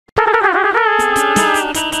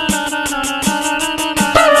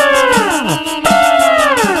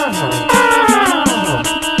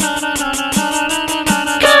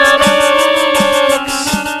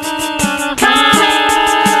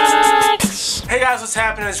guys, what's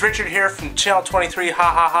happening? It's Richard here from Channel 23, ha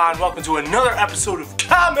ha ha, and welcome to another episode of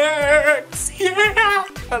Comics! Yeah!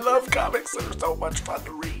 I love comics, they're so much fun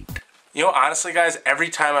to read. You know, honestly guys, every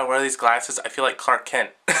time I wear these glasses, I feel like Clark Kent.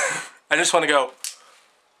 I just want to go,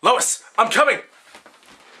 Lois, I'm coming!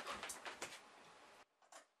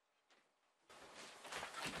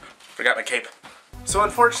 Forgot my cape. So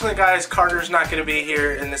unfortunately guys, Carter's not going to be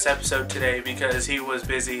here in this episode today because he was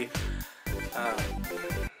busy.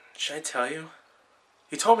 Should I tell you?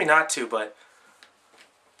 He told me not to, but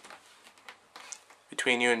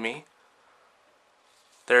between you and me,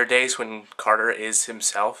 there are days when Carter is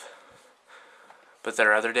himself, but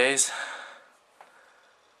there are other days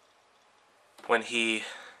when he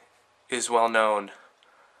is well known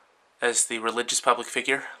as the religious public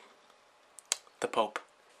figure, the Pope.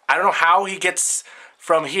 I don't know how he gets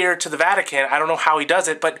from here to the Vatican. I don't know how he does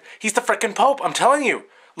it, but he's the frickin' Pope, I'm telling you.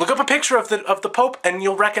 Look up a picture of the Pope and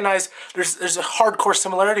you'll recognize there's a hardcore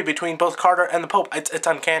similarity between both Carter and the Pope. It's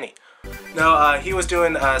uncanny. No, he was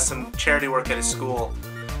doing some charity work at his school,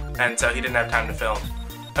 and so he didn't have time to film.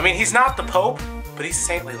 I mean, he's not the Pope, but he's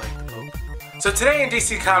saintly like the Pope. So today in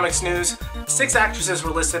DC Comics news, 6 actresses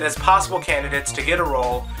were listed as possible candidates to get a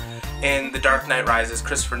role in The Dark Knight Rises,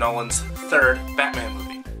 Christopher Nolan's third Batman movie.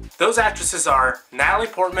 Those actresses are Natalie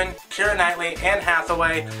Portman, Keira Knightley, Anne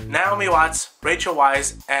Hathaway, Naomi Watts, Rachel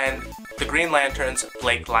Weisz, and the Green Lantern's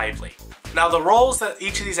Blake Lively. Now the roles that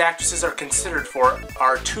each of these actresses are considered for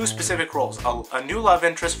are 2 specific roles, a new love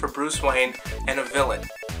interest for Bruce Wayne and a villain.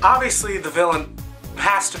 Obviously the villain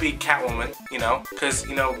has to be Catwoman, you know, because,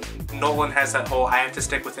 you know, Nolan has that whole I have to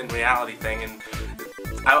stick within reality thing, and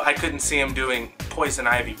I couldn't see him doing Poison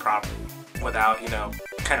Ivy properly without, you know,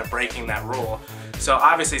 kind of breaking that rule. So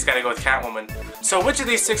obviously he's got to go with Catwoman. So which of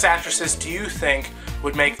these 6 actresses do you think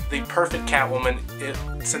would make the perfect Catwoman,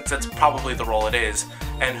 since that's probably the role it is?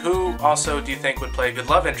 And who also do you think would play a good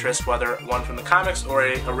love interest, whether one from the comics or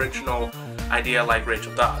an original idea like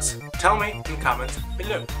Rachel Dawes? Tell me in the comments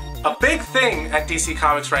below. A big thing at DC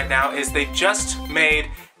Comics right now is they just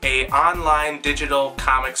made a online digital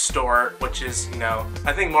comic store, which is, you know,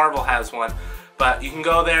 I think Marvel has one. But you can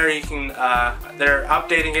go there, you can, they're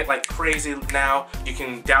updating it like crazy now. You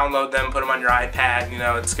can download them, put them on your iPad, you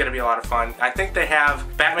know, it's going to be a lot of fun. I think they have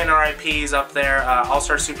Batman RIPs up there,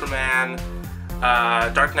 All-Star Superman,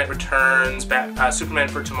 Dark Knight Returns, Superman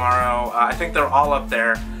for Tomorrow. I think they're all up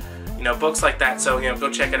there, you know, books like that. So, you know, go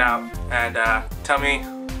check it out and tell me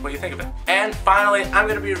what you think of it. And finally, I'm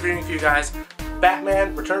going to be reviewing for you guys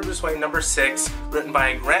Batman Return of Bruce Wayne number 6, written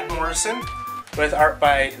by Grant Morrison, with art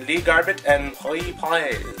by Lee Garbett and Roy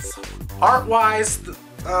Perez. Art-wise,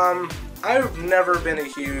 I've never been a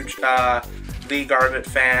huge Lee Garbett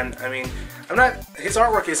fan. I mean, his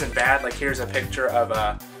artwork isn't bad. Like, here's a picture of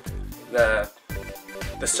the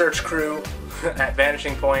search crew at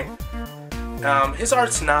Vanishing Point. His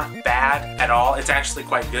art's not bad at all. It's actually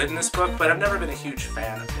quite good in this book, but I've never been a huge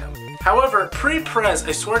fan of him. However, pre-Prez,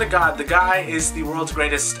 I swear to God, the guy is the world's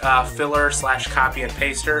greatest filler / copy and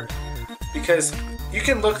paster. Because you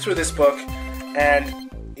can look through this book and,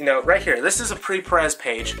 you know, right here, this is a pre-Prez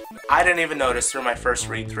page. I didn't even notice through my first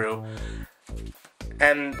read-through.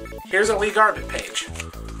 And here's a Lee Garbett page.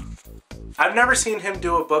 I've never seen him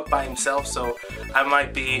do a book by himself, so I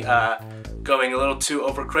might be going a little too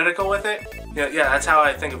overcritical with it. Yeah, that's how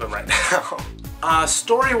I think of him right now.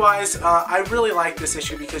 Story-wise, I really like this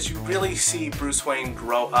issue because you really see Bruce Wayne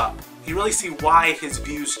grow up. You really see why his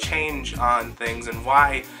views change on things and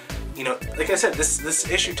why, you know, like I said, this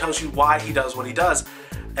issue tells you why he does what he does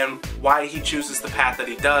and why he chooses the path that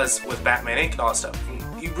he does with Batman Inc. and all that stuff. And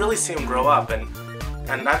you really see him grow up, and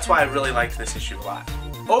that's why I really liked this issue a lot.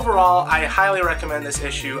 Overall, I highly recommend this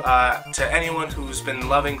issue to anyone who's been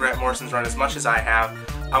loving Grant Morrison's run as much as I have.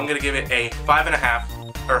 I'm going to give it a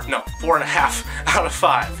 4.5 out of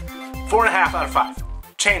 5. 4.5 out of 5.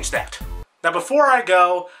 Change that. Now before I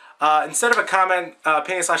go, instead of a comment,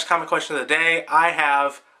 opinion / comment question of the day, I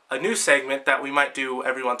have a new segment that we might do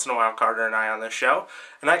every once in a while, Carter and I, on this show,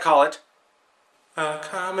 and I call it A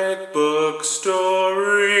Comic Book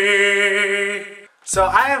Story. So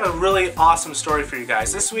I have a really awesome story for you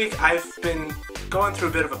guys. This week I've been going through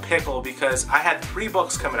a bit of a pickle because I had 3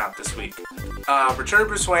 books coming out this week. Return of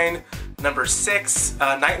Bruce Wayne number 6,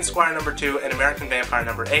 Knight and Squire number 2, and American Vampire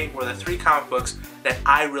number 8 were the 3 comic books that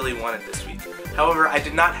I really wanted this week. However, I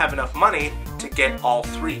did not have enough money to get all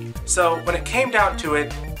 3. So when it came down to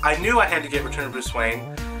it, I knew I had to get Return of Bruce Wayne.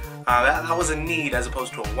 That was a need as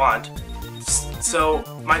opposed to a want. So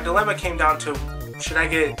my dilemma came down to, should I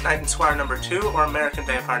get Knight and Squire number 2 or American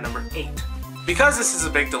Vampire number 8? Because this is a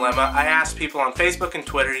big dilemma, I asked people on Facebook and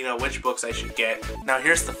Twitter, which books I should get. Now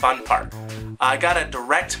here's the fun part. I got a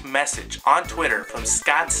direct message on Twitter from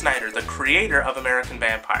Scott Snyder, the creator of American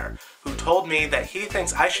Vampire, who told me that he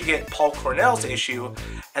thinks I should get Paul Cornell's issue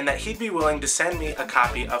and that he'd be willing to send me a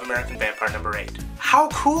copy of American Vampire #8. How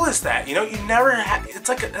cool is that? You never it's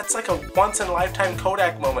like a once-in-a-lifetime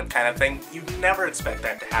Kodak moment kind of thing. You never expect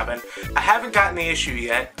that to happen. I haven't gotten the issue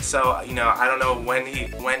yet, so I don't know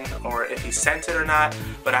when or if he sent it or not,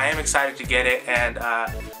 but I am excited to get it. And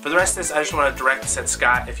for the rest of this, I just want to direct this at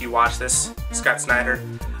Scott. If you watch this, Scott Snyder,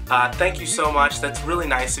 thank you so much. That's really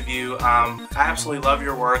nice of you. I absolutely love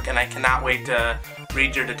your work, and I cannot wait to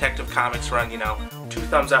read your Detective Comics run. 2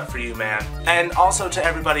 thumbs up for you, man. And also to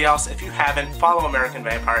everybody else, if you haven't, follow American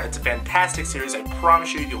Vampire. It's a fantastic series. I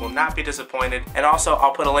promise you, you will not be disappointed. And also,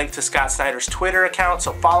 I'll put a link to Scott Snyder's Twitter account,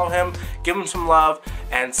 so follow him, give him some love,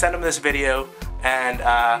 and send him this video, and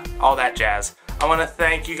all that jazz. I want to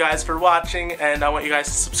thank you guys for watching, and I want you guys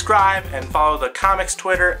to subscribe and follow the comics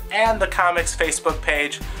Twitter and the comics Facebook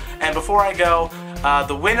page. And before I go,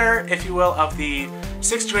 the winner, if you will, of the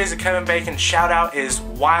 6 Degrees of Kevin Bacon shoutout is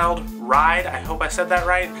Wild Ride. I hope I said that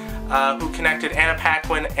right. Who connected Anna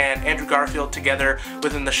Paquin and Andrew Garfield together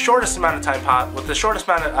within the shortest amount of time with the shortest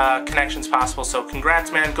amount of connections possible. So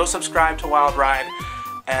congrats, man. Go subscribe to Wild Ride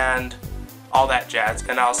and all that jazz.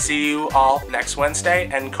 And I'll see you all next Wednesday,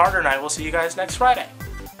 and Carter and I will see you guys next Friday.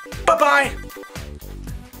 Bye-bye!